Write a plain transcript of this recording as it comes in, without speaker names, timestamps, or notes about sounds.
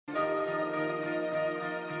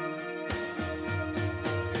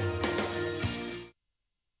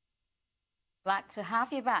Glad to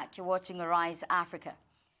have you back. You're watching Arise Africa.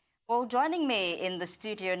 Well, joining me in the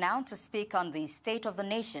studio now to speak on the state of the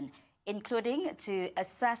nation, including to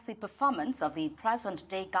assess the performance of the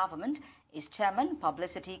present-day government, is Chairman,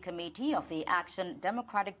 Publicity Committee of the Action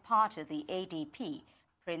Democratic Party, the ADP,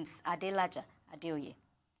 Prince Adelaja Adeoye.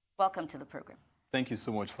 Welcome to the program. Thank you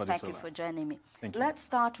so much for this. Thank you for joining me. Thank you. Let's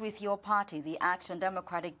start with your party, the Action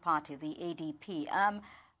Democratic Party, the ADP.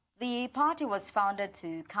 The party was founded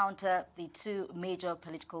to counter the two major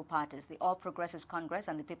political parties, the All Progressives Congress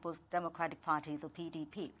and the People's Democratic Party, the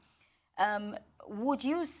PDP. Would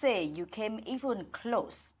you say you came even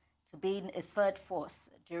close to being a third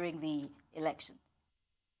force during the election?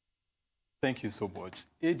 Thank you so much.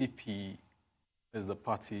 ADP is the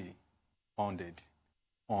party founded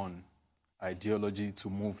on ideology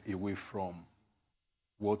to move away from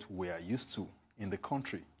what we are used to in the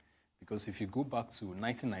country. Because if you go back to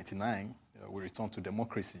 1999, we return to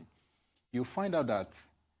democracy, you'll find out that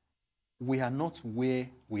we are not where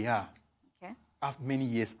we are many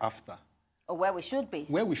years after. Or where we should be.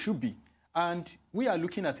 Where we should be. And we are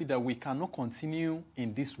looking at it that we cannot continue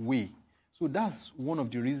in this way. So that's one of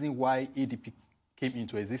the reasons why ADP came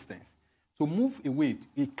into existence. To move away,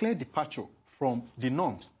 a clear departure from the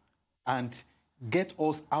norms and get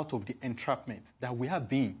us out of the entrapment that we have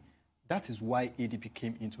been. That is why ADP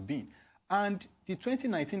came into being. And the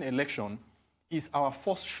 2019 election is our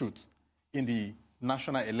first shoot in the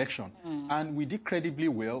national election. And we did credibly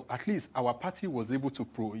well. At least our party was able to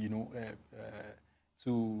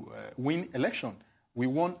win election. We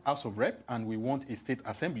won House of Rep and we won a state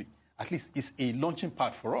assembly. At least it's a launching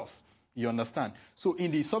pad for us. You understand? So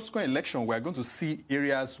in the subsequent election, we're going to see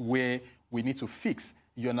areas where we need to fix,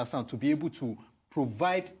 you understand, to be able to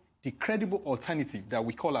provide the credible alternative that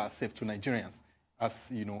we call ourselves to Nigerians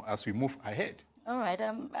as, as we move ahead. All right.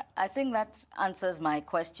 I think that answers my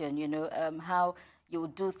question, how you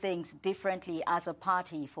would do things differently as a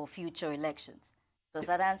party for future elections. Does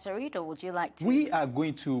that answer it, or would you like to? We are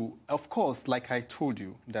going to, of course, like I told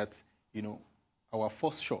you, that, our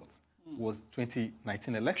first shot was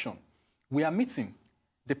 2019 election. We are meeting.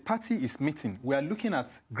 The party is meeting. We are looking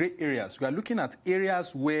at great areas. We are looking at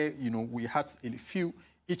areas where, we had a few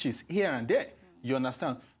itches here and there, you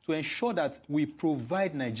understand, to ensure that we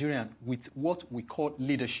provide Nigerians with what we call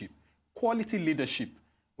leadership, quality leadership,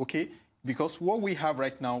 okay? Because what we have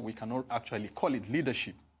right now, we cannot actually call it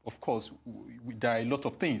leadership. Of course, there are a lot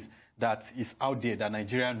of things that is out there that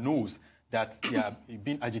Nigeria knows that they are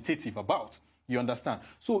being agitative about, you understand?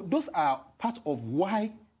 So those are part of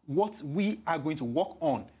what we are going to work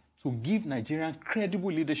on to give Nigerians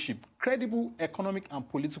credible leadership, credible economic and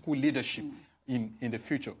political leadership in the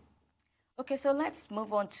future. Okay, so let's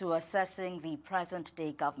move on to assessing the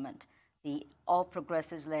present-day government, the All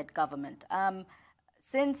Progressives-led government.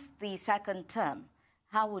 Since the second term,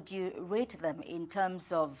 how would you rate them in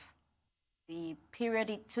terms of the period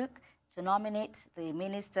it took to nominate the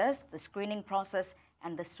ministers, the screening process,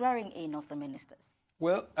 and the swearing-in of the ministers?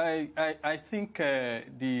 Well, I think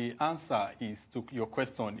the answer to your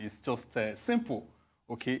question is just simple,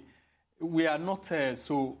 okay? We are not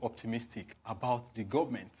so optimistic about the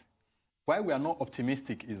government. Why we are not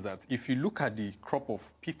optimistic is that if you look at the crop of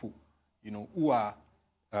people, who are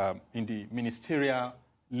in the ministerial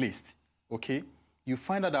list, okay, you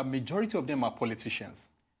find out that majority of them are politicians.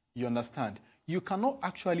 You understand? You cannot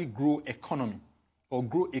actually grow economy or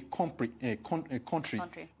grow a country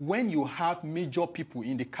when you have major people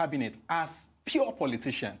in the cabinet as pure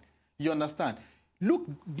politicians. You understand? Look,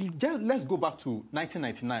 let's go back to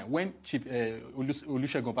 1999 when Chief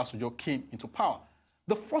Olusegun Obasanjo came into power.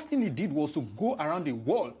 The first thing he did was to go around the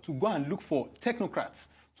world to go and look for technocrats,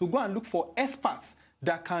 to go and look for experts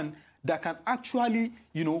that can actually,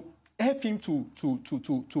 help him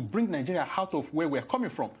to bring Nigeria out of where we're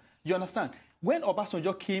coming from. You understand? When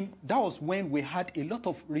Obasanjo came, that was when we had a lot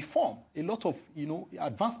of reform, a lot of,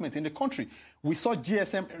 advancement in the country. We saw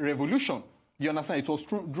GSM revolution. You understand? It was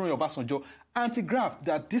during Obasanjo. Anti-graft,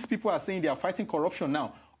 that these people are saying they are fighting corruption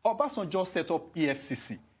now. Obasanjo set up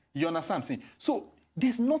EFCC. You understand what I'm saying? So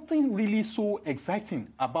there's nothing really so exciting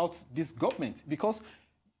about this government because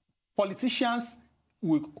politicians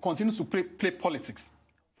will continue to play politics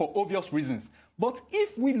for obvious reasons. But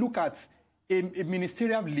if we look at a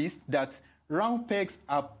ministerial list that round pegs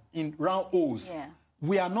are in round holes,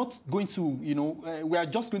 we are not going to, we are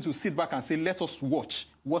just going to sit back and say, let us watch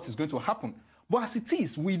what is going to happen. But as it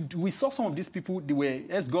is, we saw some of these people, they were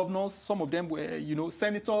ex-governors, some of them were,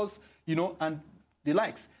 senators, and the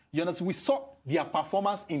likes. You understand? We saw their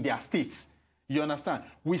performance in their states. You understand?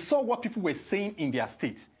 We saw what people were saying in their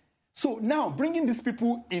states. So now bringing these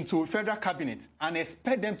people into federal cabinet and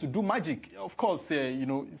expect them to do magic, of course,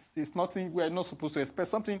 it's nothing. We're not supposed to expect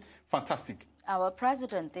something fantastic. Our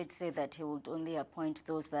president did say that he would only appoint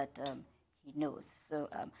those that he knows. So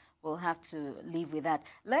we'll have to live with that.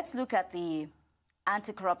 Let's look at the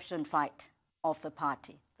anti-corruption fight of the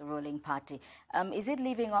party, the ruling party. Is it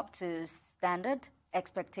living up to standard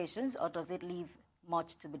expectations, or does it leave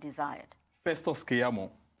much to be desired? Festus Keyamo,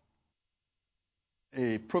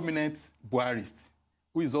 a prominent Buharist,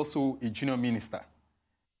 who is also a junior minister,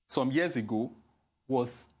 some years ago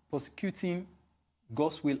was prosecuting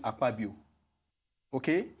Godswill Akpabio.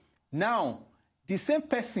 Okay? Now, the same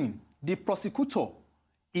person, the prosecutor,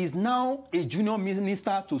 is now a junior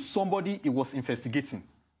minister to somebody he was investigating.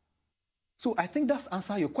 So I think that's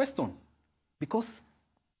answer your question. Because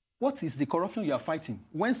what is the corruption you are fighting?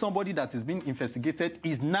 When somebody that is being investigated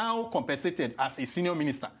is now compensated as a senior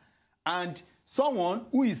minister, and someone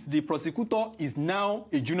who is the prosecutor is now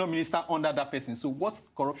a junior minister under that person. So what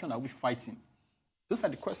corruption are we fighting? Those are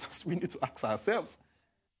the questions we need to ask ourselves.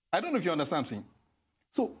 I don't know if you understand me.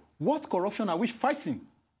 So what corruption are we fighting?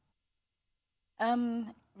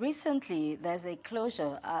 Recently, there's a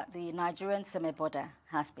closure. The Nigerian semi-border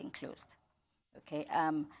has been closed. Okay.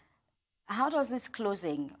 How does this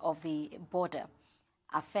closing of the border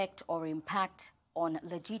affect or impact on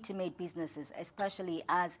legitimate businesses, especially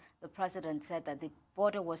as the president said that the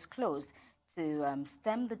border was closed to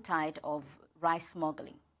stem the tide of rice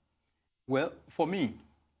smuggling? Well, for me,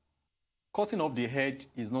 cutting off the head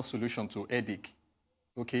is no solution to headache.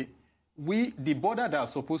 Okay? The border that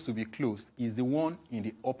is supposed to be closed is the one in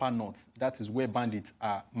the upper north. That is where bandits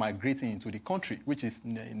are migrating into the country, which is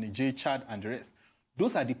Niger, Chad, and the rest.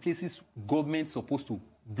 Those are the places government is supposed to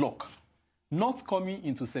block, not coming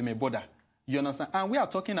into semi-border. You understand? And we are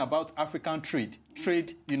talking about African trade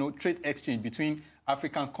exchange between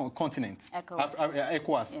African continents,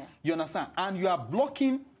 ECOWAS. Yeah. You understand? And you are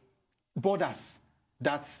blocking borders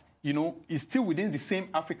that, is still within the same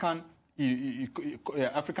African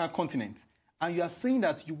continent. And you are saying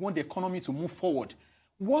that you want the economy to move forward.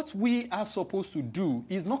 What we are supposed to do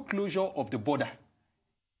is not closure of the border.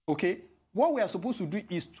 Okay? What we are supposed to do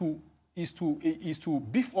is to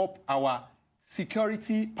beef up our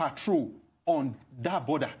security patrol on that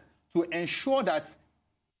border to ensure that,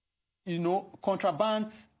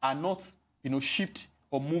 contrabands are not, shipped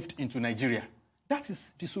or moved into Nigeria. That is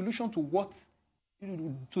the solution to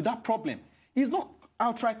to that problem. It's not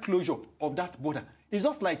outright closure of that border. It's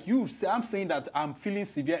just like you say, I'm saying that I'm feeling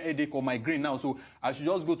severe headache or migraine now, so I should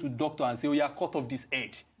just go to the doctor and say, oh yeah, cut off this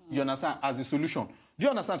head. You understand? As a solution. Do you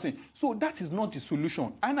understand what I'm saying? So that is not the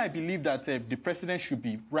solution. And I believe that the president should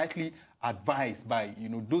be rightly advised by,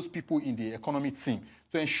 those people in the economic team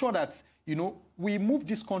to ensure that, we move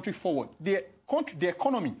this country forward. The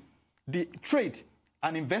economy, the trade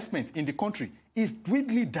and investment in the country is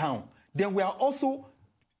dwindling down. Then we are also,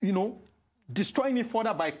 destroying it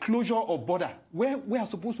further by closure of border, where we are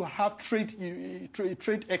supposed to have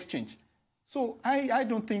trade exchange. So I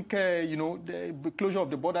don't think, the closure of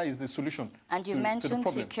the border is the solution. And you mentioned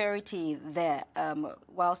security there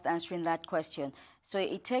whilst answering that question. So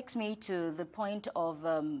it takes me to the point of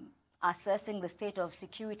assessing the state of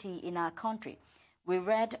security in our country. We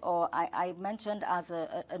read, or I mentioned as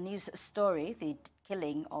a news story, the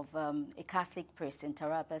killing of a Catholic priest in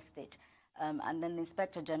Taraba State. And then the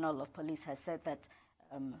Inspector General of Police has said that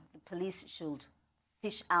the police should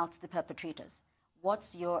fish out the perpetrators.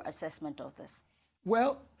 What's your assessment of this?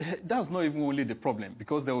 Well, that's not even only the problem,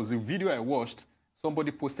 because there was a video I watched,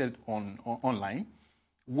 somebody posted online,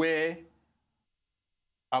 where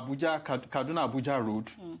Kaduna-Abuja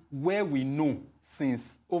Road, where we know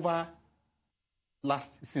since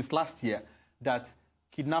last year that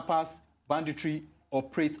kidnappers, banditry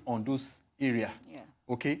operate on those areas. Yeah.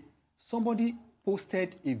 Okay? Somebody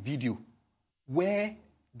posted a video where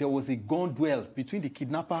there was a gun duel between the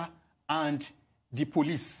kidnapper and the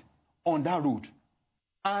police on that road.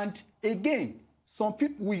 And again, some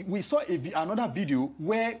people, we saw another video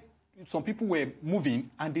where some people were moving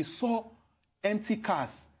and they saw empty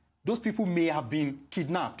cars. Those people may have been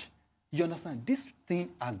kidnapped. You understand? This thing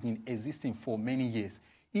has been existing for many years.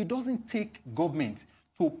 It doesn't take government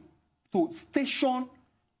to station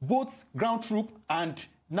both ground troop and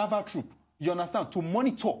naval troop, you understand, to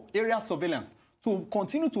monitor area surveillance, to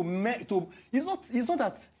continue to it's not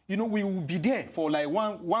that, we will be there for like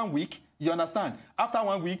one week, you understand. After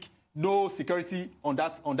 1 week, no security on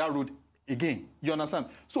that road again, you understand.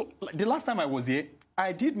 So the last time I was here,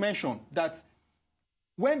 I did mention that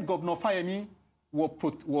when Governor Fayemi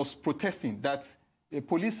was protesting, that the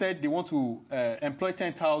police said they want to employ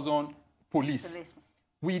 10,000 police.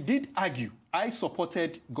 we did argue, I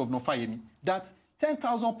supported Governor Fayemi, that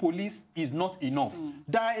 10,000 police is not enough.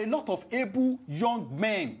 There are a lot of able young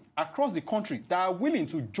men across the country that are willing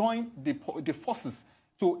to join the forces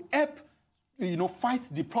to help, fight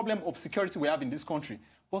the problem of security we have in this country.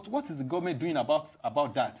 But what is the government doing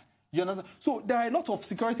about that? You understand? So there are a lot of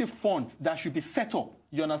security funds that should be set up,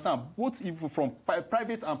 you understand, both even from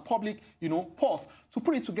private and public, pause, to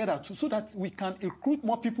put it together so that we can recruit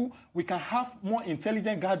more people, we can have more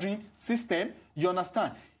intelligent gathering system, you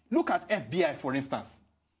understand? Look at FBI, for instance.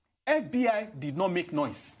 FBI did not make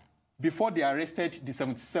noise before they arrested the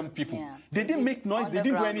 77 people. Yeah. They didn't make noise, they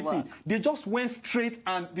didn't do anything. They just went straight,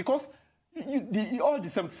 and because all the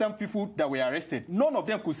 77 people that were arrested, none of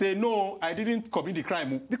them could say, no, I didn't commit the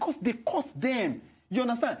crime, because they caught them. You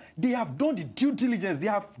understand? They have done the due diligence. They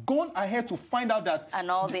have gone ahead to find out that...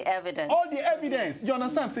 And all the evidence. All the evidence. You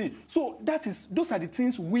understand what I'm saying? So those are the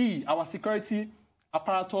things our security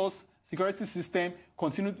apparatus, security system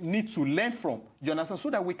need to learn from, you understand, so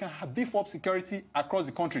that we can beef up security across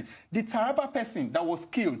the country. The Taraba person that was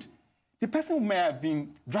killed, the person may have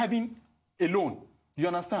been driving alone, you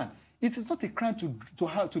understand. It is not a crime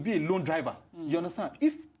to be a lone driver, you understand,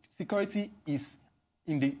 if security is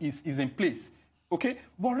in place, okay?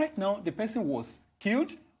 But right now, the person was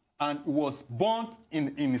killed and was burnt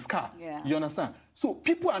in his car, you understand. So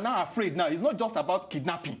people are now afraid now. It's not just about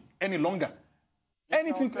kidnapping any longer.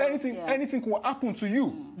 Anything will happen to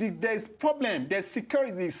you. There's problem. There's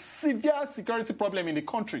severe security problem in the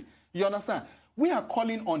country. You understand? We are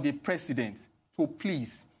calling on the president to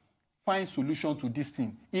please find solution to this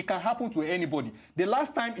thing. It can happen to anybody. The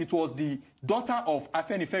last time it was the daughter of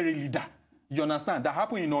Afenifere leader, you understand, that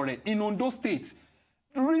happened in Ondo State.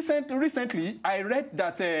 Recently, I read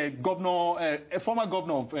that a former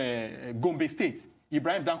governor of Gombe State,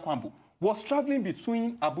 Ibrahim Dankwambo, was traveling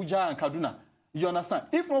between Abuja and Kaduna. You understand?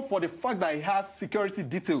 If not for the fact that he has security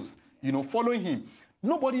details, following him,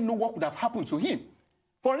 nobody knows what would have happened to him.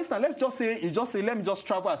 For instance, let's just say, let me just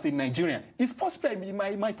travel as a Nigerian. It's possible he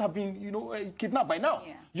might have been, kidnapped by now.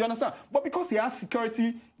 Yeah. You understand? But because he has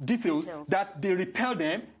security details that they repel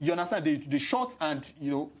them, you understand, they shot and,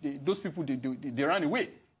 those people, they ran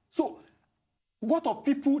away. So what of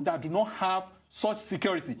people that do not have such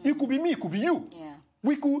security? It could be me, it could be you. Yeah.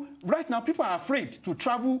 Right now, people are afraid to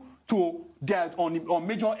travel on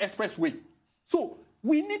major expressway. So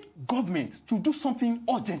we need government to do something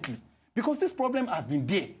urgently, because this problem has been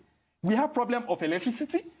there. We have problem of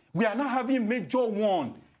electricity. We are now having major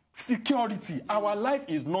one, security. Our life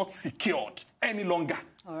is not secured any longer.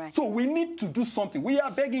 All right. So we need to do something. We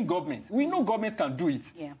are begging government. We know government can do it.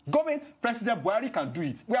 Yeah. President Buhari can do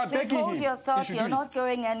it. We are begging him. Hold your thoughts. You're not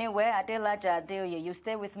going anywhere. Adelaja Adeoye, you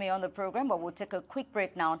stay with me on the program, but we'll take a quick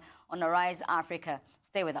break now on Arise Africa.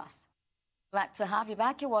 Stay with us. Glad to have you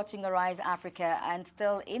back. You're watching Arise Africa, and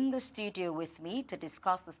still in the studio with me to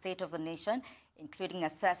discuss the state of the nation, including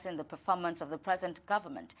assessing the performance of the present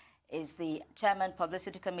government, is the Chairman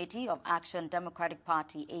Publicity Committee of Action Democratic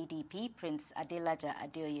Party, ADP, Prince Adelaja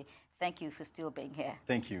Adeoye. Thank you for still being here.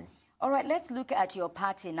 Thank you. All right, let's look at your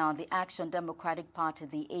party now, the Action Democratic Party,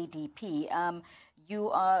 the ADP.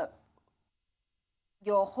 You're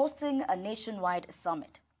hosting a nationwide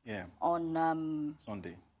summit on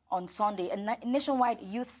Sunday. On Sunday, a nationwide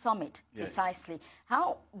youth summit, precisely.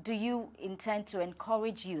 How do you intend to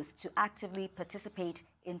encourage youth to actively participate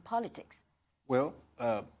in politics? Well,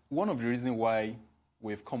 one of the reasons why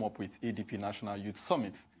we've come up with ADP National Youth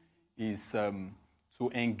Summit is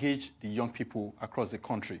to engage the young people across the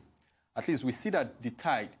country. At least we see that the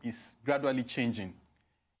tide is gradually changing.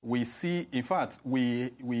 We see, in fact,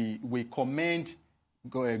 we commend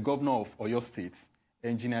Governor of Oyo State,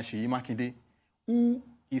 Engineer Seyi Makinde, who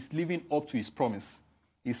is living up to his promise.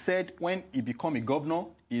 He said when he becomes a governor,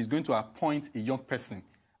 he is going to appoint a young person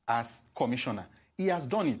as commissioner. He has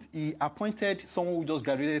done it. He appointed someone who just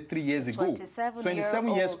graduated 3 years ago.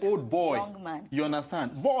 27 years old boy. Young man. You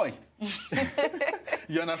understand? Boy.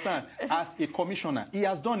 You understand? As a commissioner. He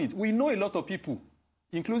has done it. We know a lot of people,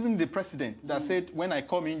 including the president, that said, when I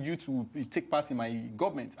come in, you to take part in my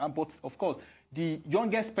government. But, of course, the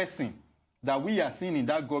youngest person that we are seeing in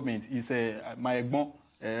that government is my Egbon,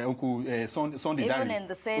 Sunday Even in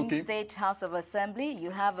the same state House of Assembly,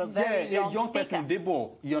 you have a very young person,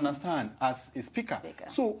 Debo, you understand, as a speaker.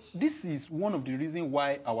 So this is one of the reasons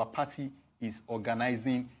why our party is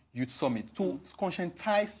organizing Youth Summit, to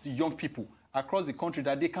conscientize the young people across the country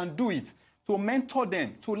that they can do it, to mentor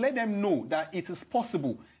them, to let them know that it is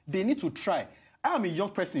possible. They need to try. I am a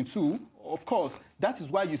young person too, of course. That is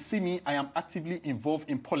why you see me, I am actively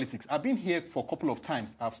involved in politics. I've been here for a couple of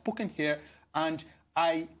times. I've spoken here, and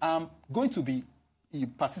I am going to be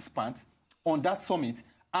participants on that summit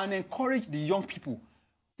and encourage the young people.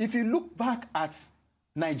 If you look back at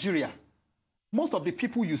Nigeria, most of the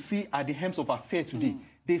people you see at the helms of affairs today,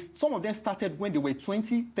 some of them started when they were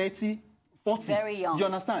 20, 30, 40. Very young. You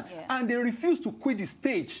understand? Yeah. And they refuse to quit the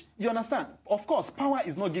stage. You understand? Of course, power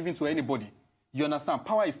is not given to anybody. You understand?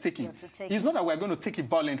 Power is taken. It's not that we're going to take it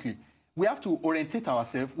violently. We have to orientate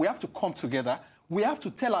ourselves. We have to come together. We have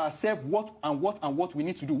to tell ourselves what we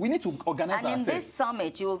need to do. We need to organize ourselves. And in this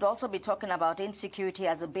summit, you will also be talking about insecurity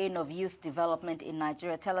as a bane of youth development in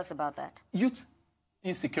Nigeria. Tell us about that. Youth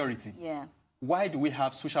insecurity. Yeah. Why do we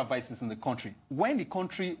have social vices in the country? When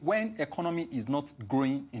economy is not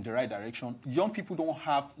growing in the right direction, young people don't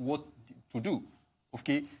have what to do,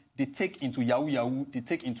 okay? They take into yahoo, they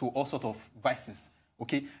take into all sorts of vices,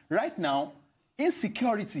 okay? Right now,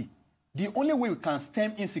 insecurity, the only way we can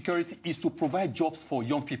stem insecurity is to provide jobs for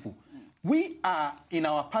young people. We are, in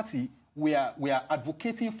our party, we are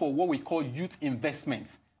advocating for what we call youth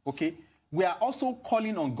investments, okay? We are also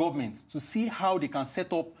calling on government to see how they can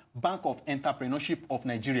set up Bank of Entrepreneurship of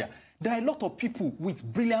Nigeria. There are a lot of people with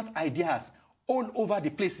brilliant ideas all over the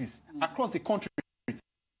places, across the country.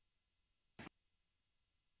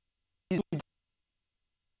 It's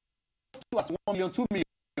 1 million, 2 million,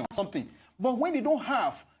 something. But when they don't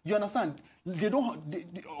have, you understand, they don't.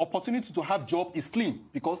 The opportunity to have job is slim,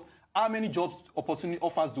 because how many jobs opportunity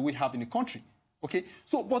offers do we have in the country? Okay,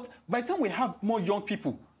 so but by the time we have more young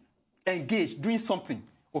people engaged doing something,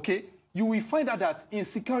 okay, you will find out that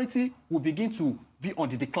insecurity will begin to be on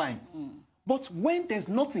the decline. But when there's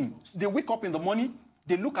nothing, they wake up in the morning,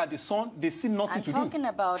 they look at the sun, they see nothing to do. And talking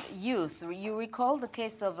about youth, you recall the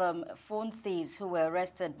case of phone thieves who were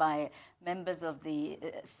arrested by members of the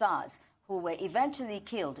SARS, who were eventually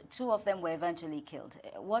killed. 2 of them were eventually killed.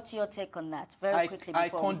 What's your take on that? Very quickly before I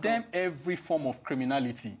condemn every form of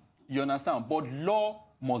criminality, you understand? But law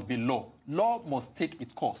must be law. Law must take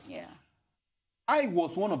its course. Yeah. I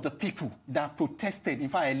was one of the people that protested. In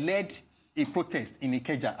fact, I led a protest in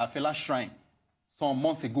Ikeja, Afela Shrine, some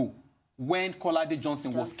months ago, when Kolade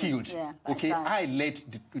Johnson was killed. Yeah, okay, I led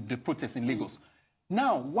the protest in Lagos.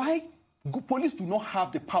 Now, why police do not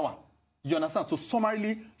have the power, you understand, to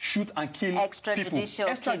summarily shoot and kill people?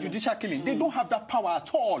 Extrajudicial killing. They don't have that power at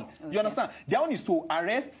all. You understand? Their own is to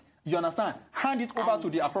arrest, you understand, hand it over to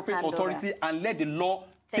the appropriate authority and let the law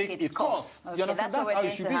take its course. Okay, that's what we're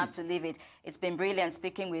going to have to leave it. It's been brilliant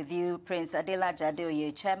speaking with you, Prince Adelaja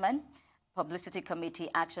Adeoye, Chairman, Publicity Committee,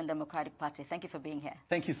 Action Democratic Party. Thank you for being here.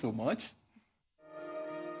 Thank you so much.